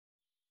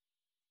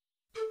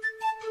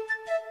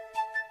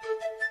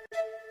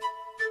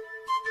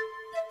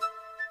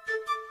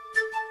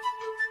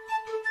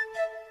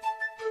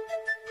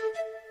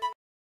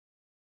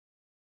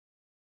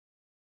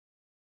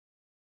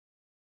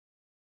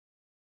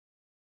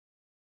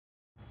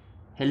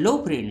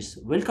Hello friends,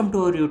 welcome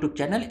to our YouTube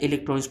channel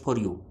Electronics for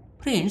You.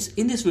 Friends,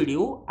 in this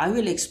video, I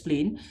will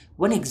explain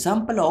one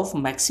example of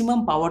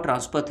maximum power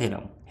transfer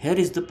theorem. Here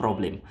is the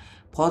problem.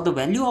 For the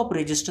value of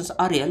resistance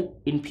RL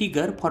in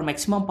figure for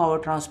maximum power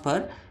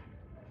transfer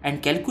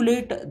and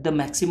calculate the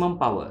maximum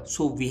power.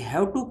 So we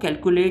have to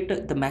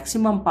calculate the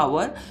maximum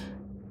power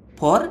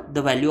for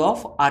the value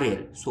of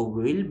RL. So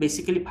we will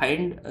basically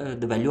find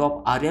the value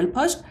of RL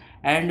first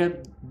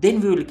and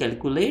then we will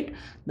calculate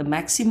the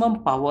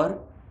maximum power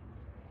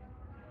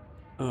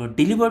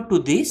delivered to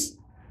this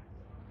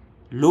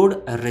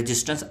load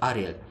resistance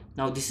RL.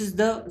 Now this is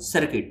the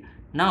circuit.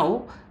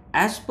 Now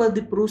as per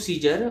the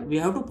procedure we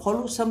have to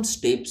follow some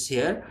steps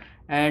here,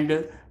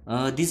 and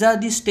these are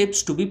the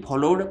steps to be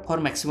followed for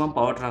maximum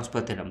power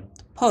transfer theorem.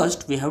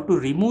 First we have to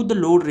remove the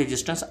load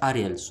resistance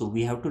RL. So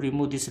we have to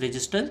remove this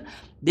resistance,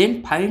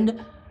 then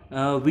find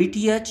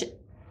VTH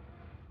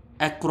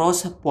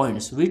across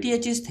points.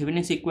 VTH is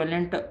Thevenin's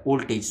equivalent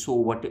voltage. So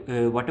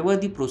whatever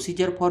the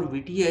procedure for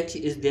VTH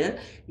is there,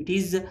 it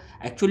is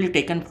actually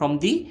taken from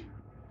the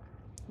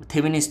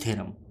Thevenin's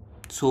theorem.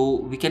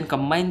 So we can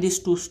combine these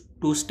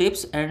two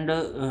steps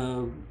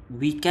and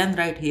we can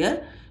write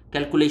here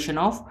calculation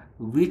of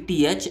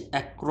VTH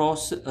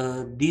across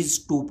these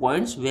 2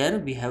 points where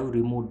we have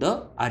removed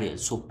the RL.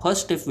 So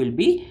first step will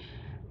be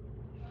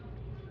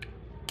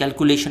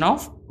calculation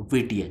of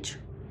VTH.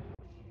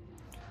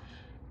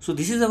 So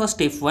this is our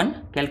step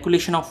 1,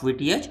 calculation of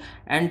VTH,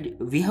 and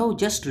we have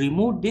just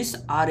removed this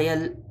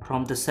RL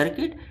from the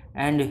circuit,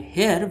 and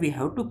here we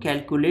have to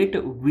calculate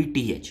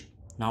VTH.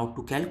 Now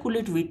to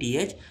calculate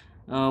VTH,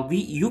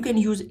 you can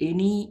use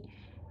any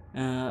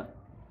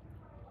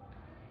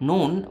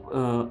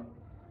known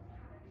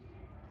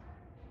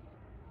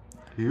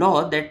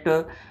law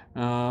that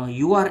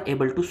you are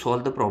able to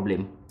solve the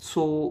problem.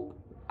 So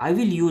I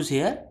will use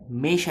here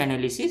mesh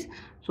analysis.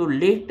 So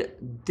let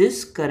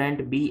this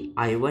current be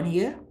I1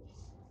 here,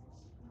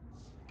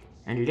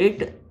 and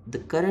let the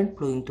current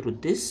flowing through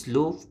this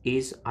loop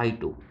is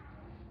I2.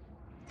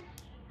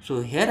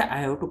 So here I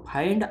have to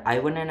find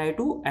I1 and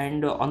I2,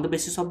 and on the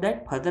basis of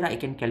that further I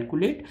can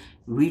calculate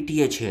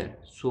VTH here.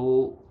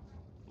 So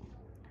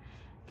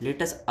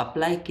let us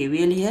apply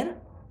KVL here.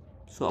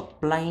 So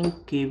applying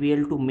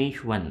KVL to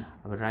mesh 1,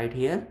 right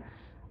here,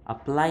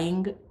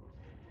 applying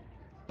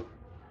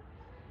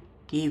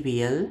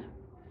KVL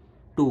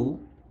to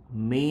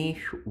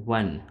mesh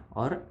 1,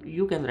 or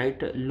you can write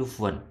loop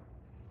 1.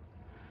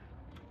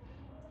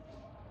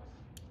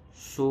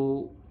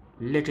 So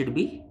let it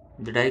be,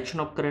 the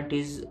direction of current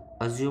is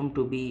assumed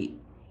to be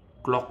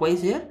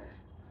clockwise here,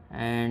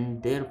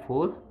 and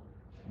therefore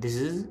this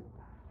is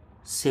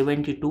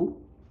 72,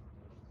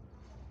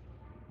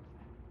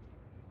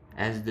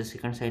 as the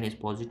second sign is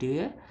positive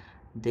here.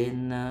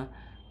 Then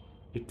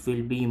it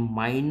will be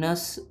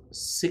minus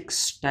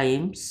 6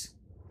 times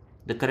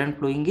the current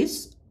flowing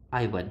is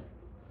I1.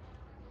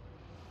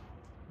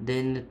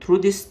 Then through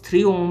this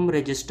 3 ohm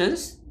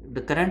resistance,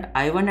 the current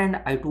I1 and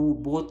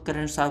I2 both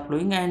currents are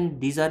flowing, and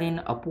these are in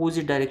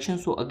opposite direction.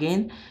 So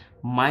again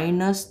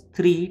minus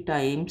 3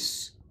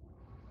 times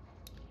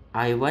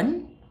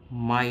I1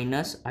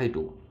 minus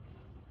I2.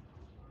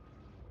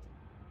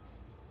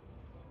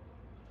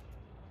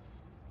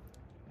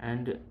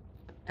 And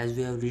as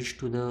we have reached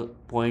to the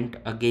point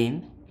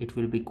again, it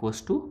will be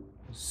equals to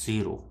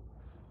 0.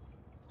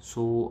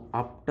 So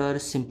after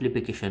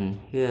simplification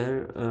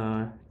here,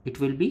 it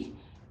will be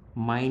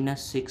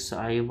minus 6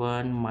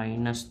 I1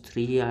 minus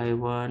 3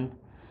 I1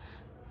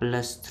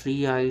 plus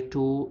 3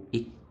 I2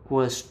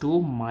 equals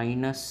to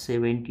minus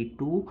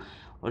 72,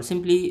 or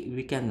simply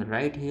we can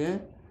write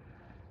here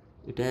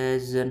it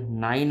as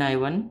 9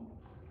 I1.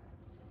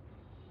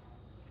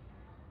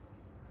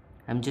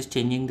 I'm just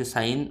changing the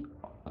sign.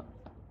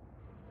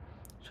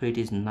 So it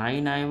is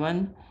 9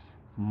 I1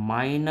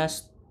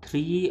 minus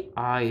 3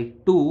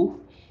 I2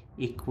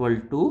 equal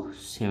to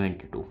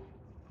 72.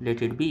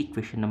 Let it be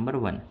equation number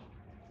 1.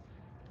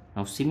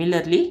 Now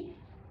similarly,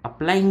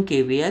 applying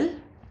KVL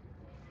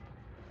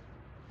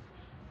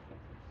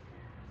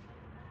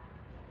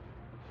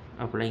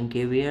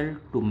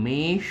to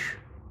mesh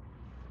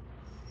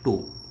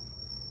 2.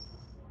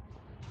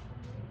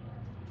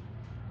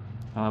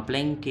 Now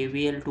applying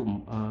KVL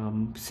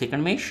to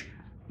second mesh,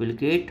 will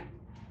get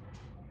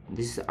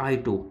this is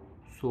I2.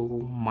 So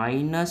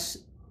minus,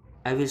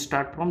 I will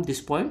start from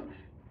this point.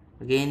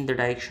 Again the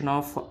direction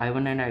of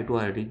I1 and I2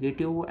 are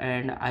negative,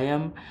 and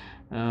I1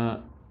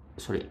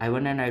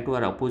 and I2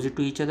 are opposite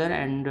to each other,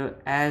 and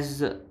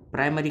as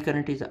primary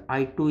current is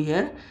I2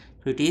 here,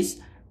 so it is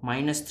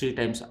minus 3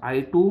 times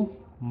I2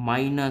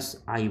 minus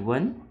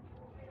I1,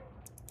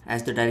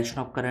 as the direction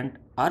of current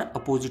are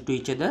opposite to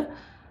each other.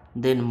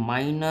 Then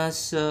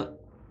minus 2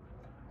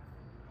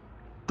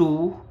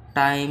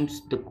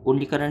 times the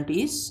only current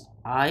is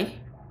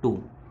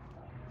I2.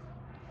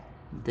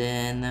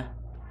 Then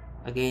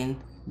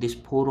again this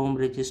 4 ohm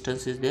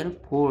resistance is there,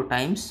 4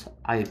 times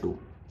I2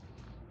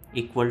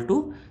 equal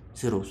to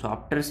 0. So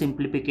after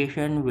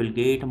simplification we'll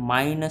get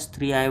minus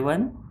 3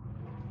 I1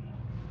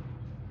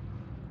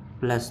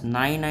 plus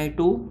 9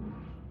 I2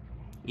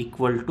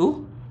 equal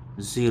to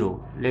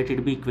 0. Let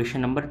it be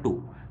equation number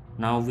 2.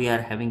 Now we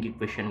are having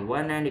equation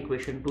 1 and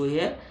equation 2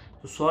 here.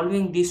 So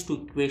solving these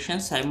two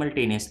equations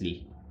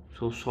simultaneously.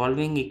 So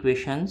solving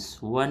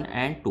equations 1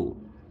 and 2.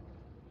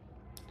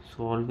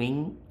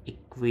 Solving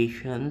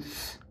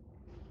equations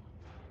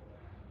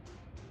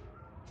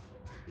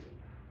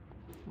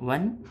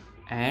 1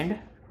 and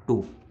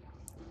 2.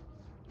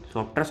 So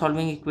after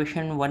solving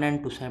equation 1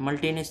 and 2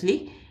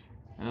 simultaneously,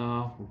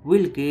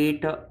 we'll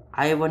get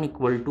I1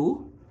 equal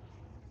to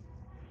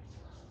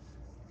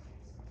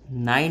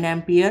 9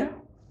 ampere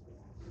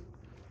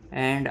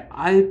and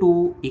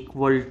I2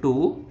 equal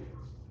to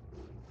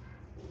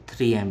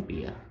 3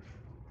 ampere.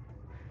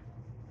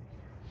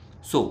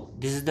 So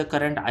this is the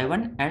current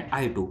I1 and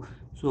I2.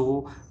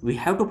 So we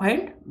have to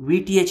find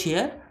VTH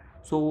here.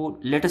 So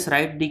let us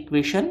write the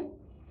equation.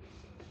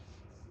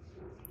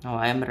 Now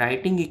I am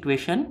writing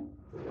equation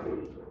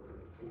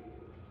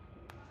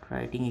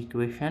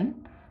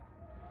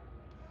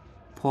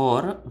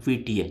for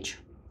VTH.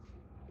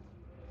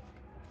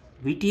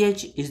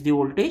 VTH is the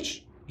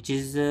voltage which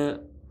is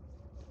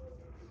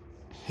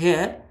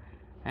here,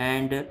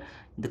 and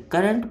the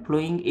current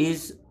flowing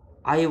is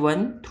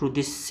I1 through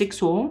this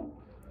 6 ohm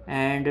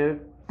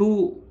and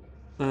through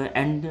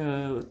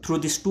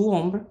this 2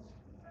 ohm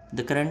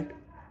the current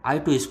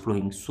I2 is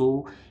flowing.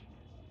 So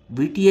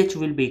VTH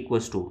will be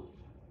equals to,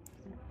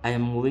 I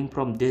am moving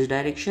from this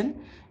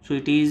direction, so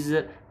it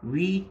is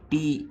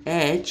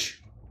VTH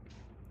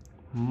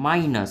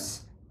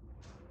minus,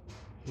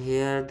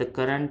 here the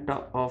current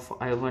of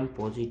I1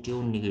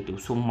 positive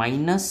negative, so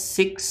minus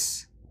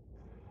 6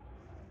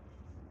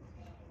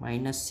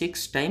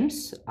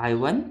 times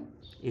I1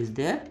 is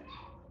there,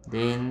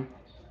 then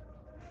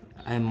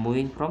I am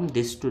moving from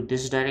this to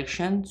this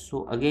direction,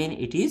 so again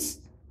it is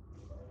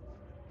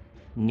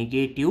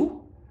negative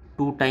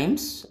 2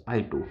 times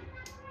I2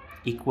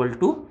 equal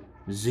to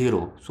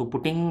 0. So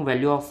putting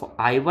value of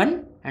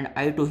I1 and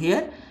I2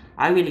 here,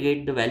 I will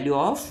get the value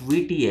of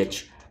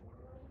VTH.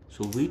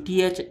 So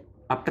VTH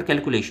after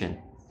calculation,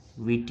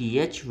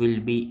 VTH will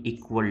be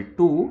equal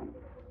to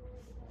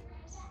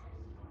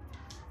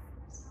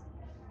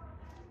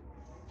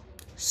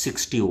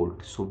 60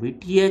 volt. So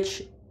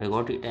VTH, I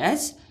got it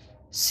as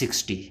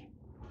 60.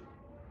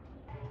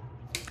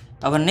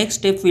 Our next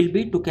step will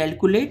be to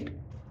calculate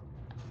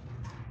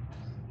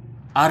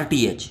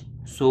RTH.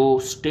 So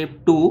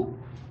step 2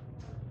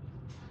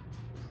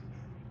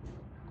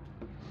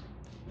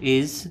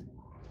 is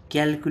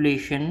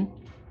calculation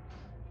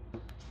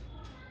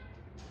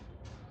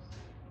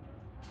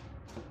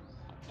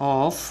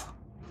of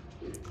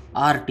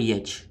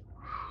RTH.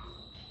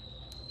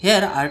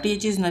 Here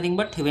RTH is nothing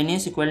but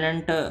Thevenin's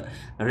equivalent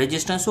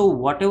resistance. So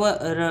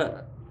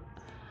whatever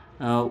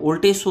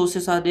voltage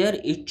sources are there,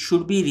 it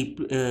should be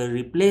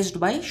replaced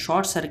by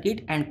short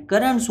circuit, and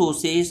current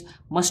sources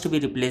must be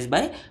replaced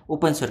by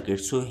open circuit.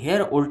 So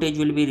here voltage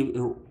will be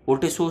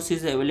voltage source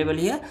is available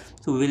here,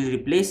 so we will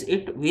replace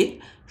it with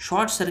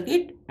short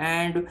circuit,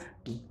 and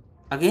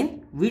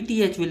again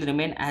VTH will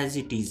remain as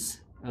it is.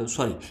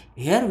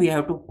 Here we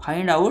have to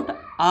find out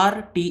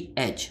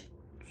RTH.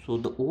 So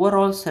the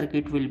overall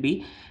circuit will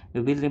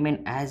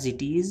remain as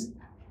it is.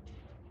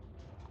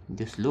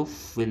 This loop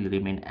will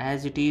remain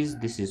as it is.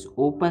 This is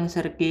open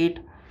circuit.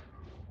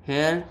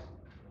 Here,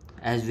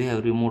 as we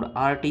have removed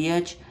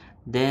RTH,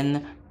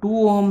 then 2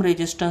 ohm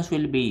resistance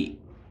will be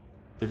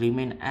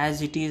remain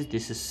as it is.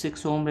 This is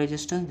 6 ohm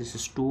resistance, this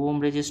is 2 ohm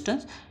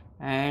resistance,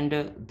 and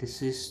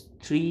this is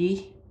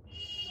 3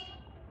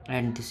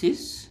 and this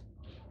is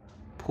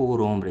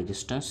 4 ohm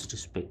resistance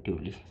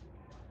respectively,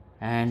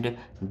 and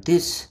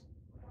this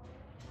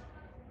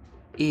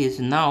is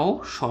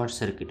now short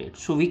circuited.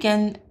 So we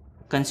can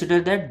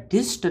consider that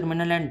this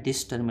terminal and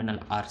this terminal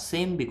are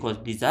same because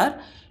these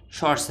are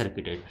short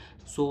circuited.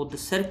 So the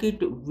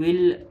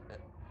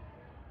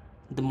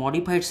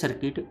modified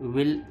circuit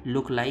will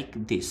look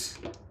like this.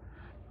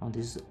 Now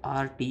this is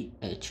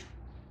RTH.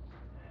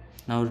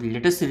 Now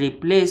let us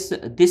replace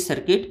this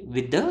circuit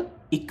with the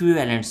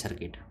equivalent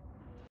circuit.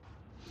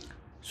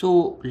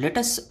 So let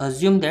us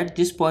assume that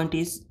this point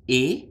is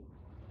A,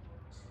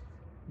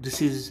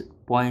 this is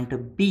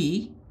point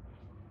B,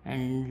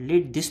 and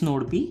let this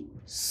node be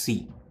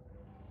C.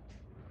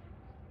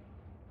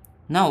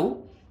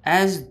 Now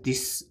as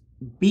this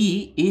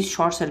B is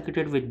short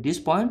circuited with this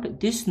point,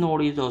 this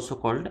node is also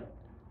called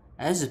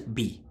as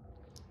B.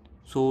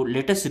 So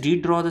let us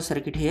redraw the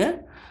circuit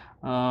here.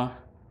 Now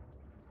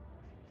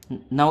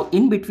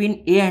in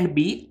between A and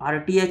B,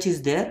 RTH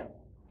is there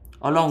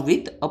along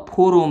with a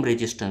 4 ohm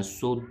resistance.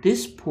 So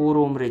this 4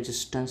 ohm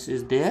resistance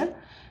is there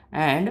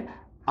and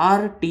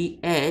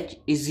RTH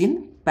is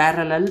in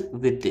parallel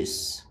with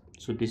this.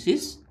 So this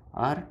is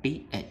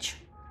RTH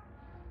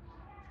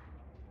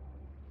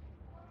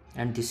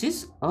and this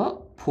is a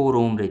 4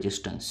 ohm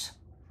resistance.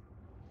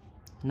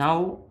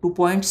 Now to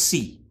point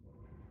C,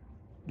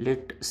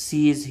 let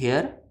C is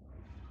here.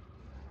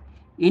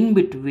 In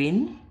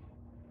between,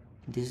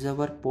 this is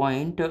our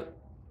point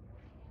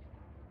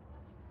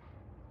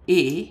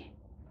A.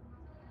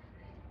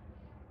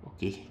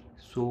 Okay,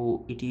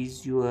 So it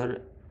is your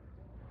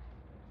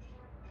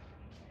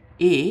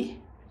A,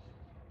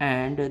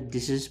 and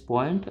this is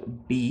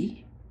point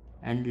B,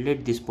 and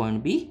let this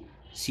point be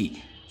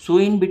C. So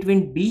in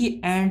between B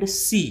and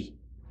C,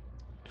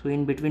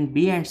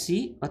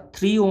 a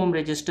 3 ohm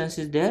resistance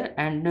is there,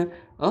 and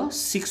a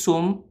 6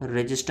 ohm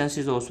resistance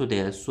is also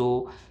there.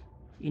 So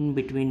in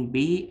between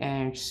B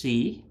and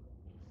C,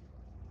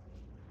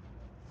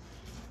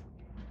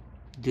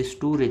 these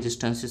two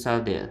resistances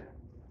are there.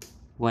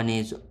 One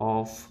is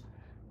of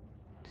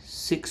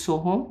 6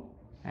 ohm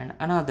and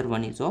another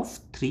one is of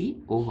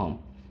 3 ohm.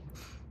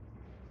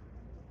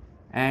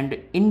 And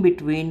in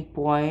between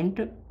point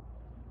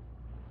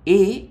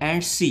A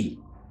and C,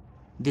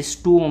 this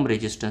 2 ohm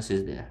resistance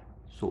is there.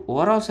 So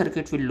overall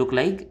circuit will look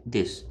like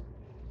this,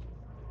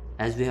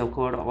 as we have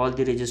covered all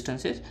the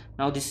resistances.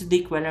 Now this is the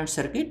equivalent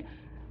circuit,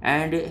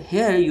 and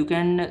here you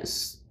can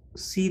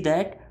see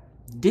that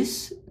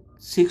this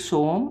 6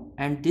 ohm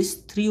and this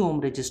 3 ohm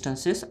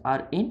resistances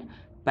are in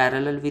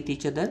parallel with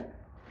each other.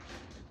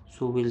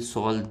 So we'll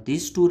solve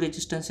these two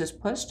resistances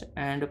first,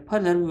 and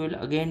further we will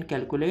again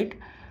calculate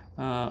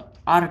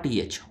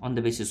RTH on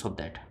the basis of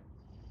that.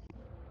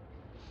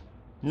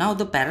 Now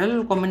the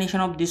parallel combination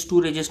of these two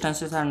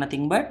resistances are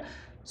nothing but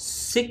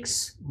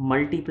 6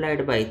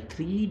 multiplied by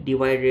 3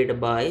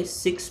 divided by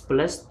 6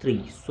 plus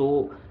 3.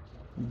 So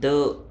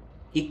the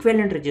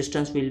equivalent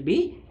resistance will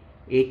be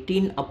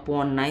 18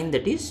 upon 9,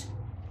 that is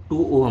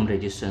 2 ohm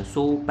resistance.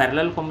 So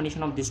parallel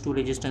combination of these two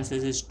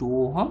resistances is 2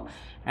 ohm,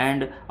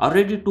 and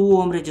already 2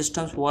 ohm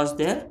resistance was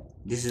there.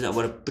 This is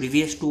our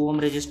previous 2 ohm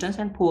resistance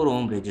and 4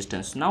 ohm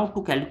resistance. Now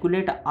to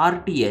calculate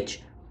RTH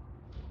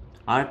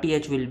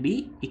will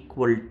be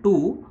equal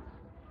to,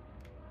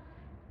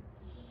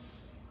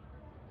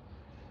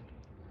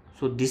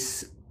 so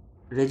this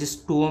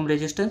 2 ohm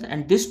resistance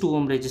and this 2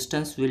 ohm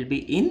resistance will be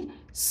in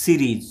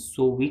series.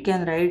 So we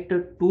can write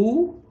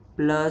 2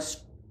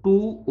 plus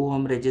 2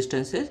 ohm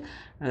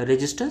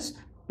resistance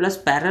plus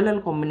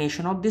parallel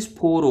combination of this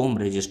 4 ohm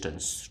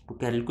resistance to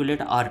calculate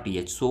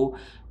RTH. So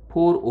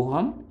 4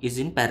 ohm is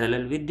in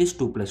parallel with this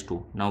 2 plus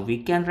 2. Now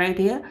we can write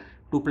here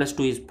 2 plus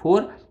 2 is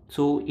 4.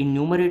 So in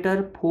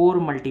numerator 4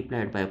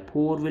 multiplied by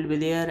 4 will be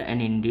there,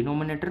 and in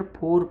denominator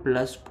 4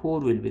 plus 4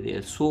 will be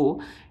there. So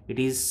it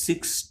is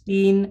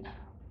 16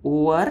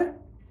 over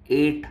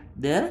 8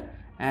 there,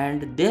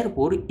 and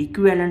therefore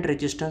equivalent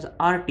resistance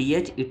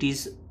RTH, it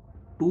is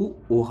 2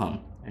 ohm,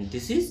 and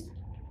this is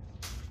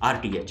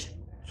RTH.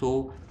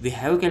 So we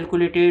have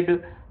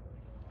calculated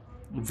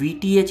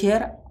VTH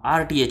here,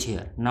 RTH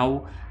here.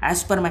 Now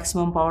as per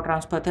maximum power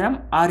transfer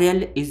theorem,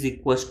 RL is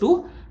equals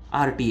to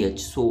RTH.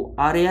 So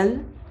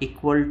RL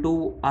equal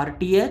to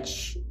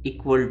RTH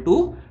equal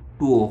to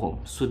 2 ohm.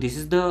 So this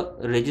is the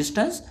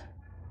resistance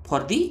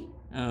for the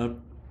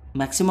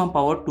maximum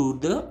power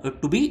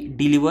to be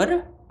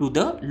delivered to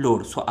the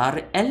load. So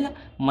RL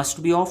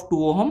must be of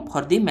 2 ohm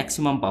for the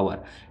maximum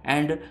power,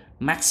 and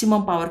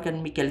maximum power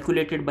can be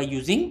calculated by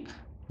using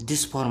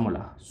this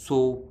formula.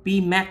 So P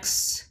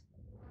max,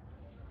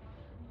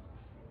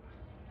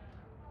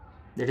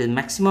 that is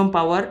maximum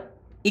power,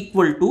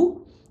 equal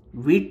to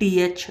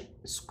VTH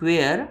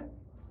square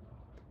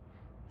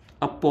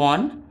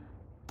upon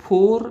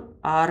 4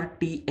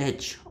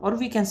 RTH, or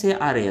we can say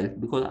RL,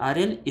 because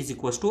RL is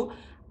equals to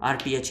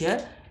RTH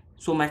here.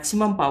 So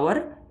maximum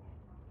power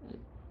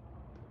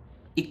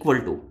equal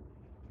to,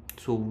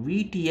 so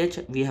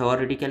VTH we have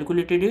already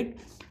calculated it,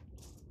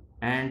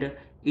 and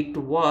it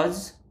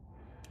was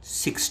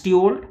 60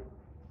 volt.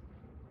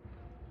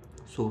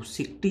 So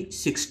 60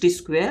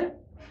 square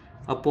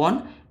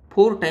upon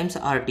 4 times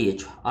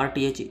RTH.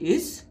 RTH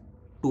is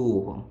 2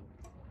 ohm.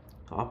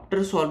 So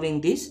after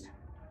solving this,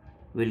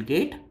 we'll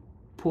get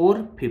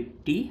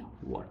 450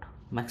 watt.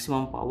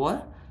 Maximum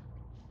power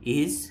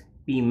is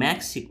P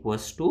max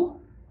equals to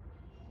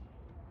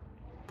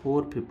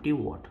 450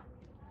 watt.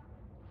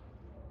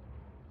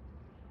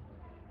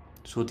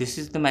 So this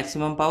is the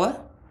maximum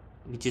power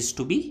which is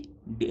to be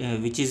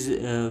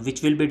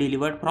which will be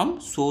delivered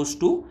from source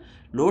to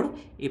load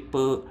if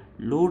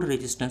load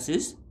resistance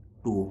is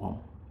 2 ohm.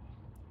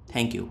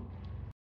 Thank you.